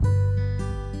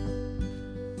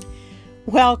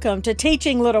Welcome to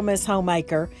Teaching Little Miss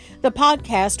Homemaker, the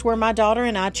podcast where my daughter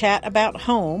and I chat about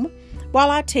home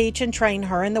while I teach and train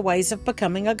her in the ways of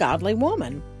becoming a godly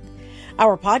woman.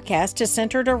 Our podcast is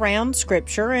centered around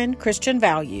Scripture and Christian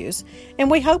values,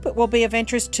 and we hope it will be of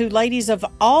interest to ladies of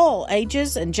all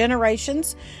ages and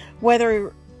generations,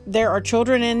 whether there are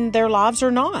children in their lives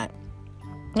or not.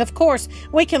 Of course,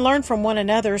 we can learn from one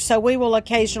another, so we will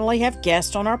occasionally have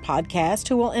guests on our podcast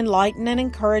who will enlighten and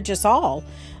encourage us all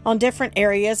on different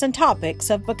areas and topics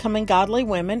of becoming godly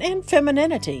women and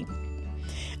femininity.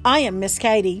 I am Miss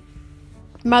Katie,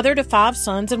 mother to 5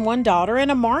 sons and 1 daughter,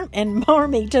 and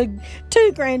Marmy to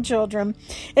 2 grandchildren.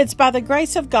 It's by the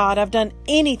grace of God I've done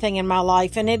anything in my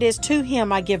life, and it is to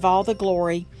Him I give all the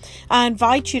glory. I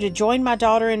invite you to join my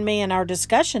daughter and me in our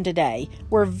discussion today.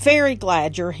 We're very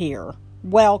glad you're here.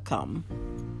 Welcome.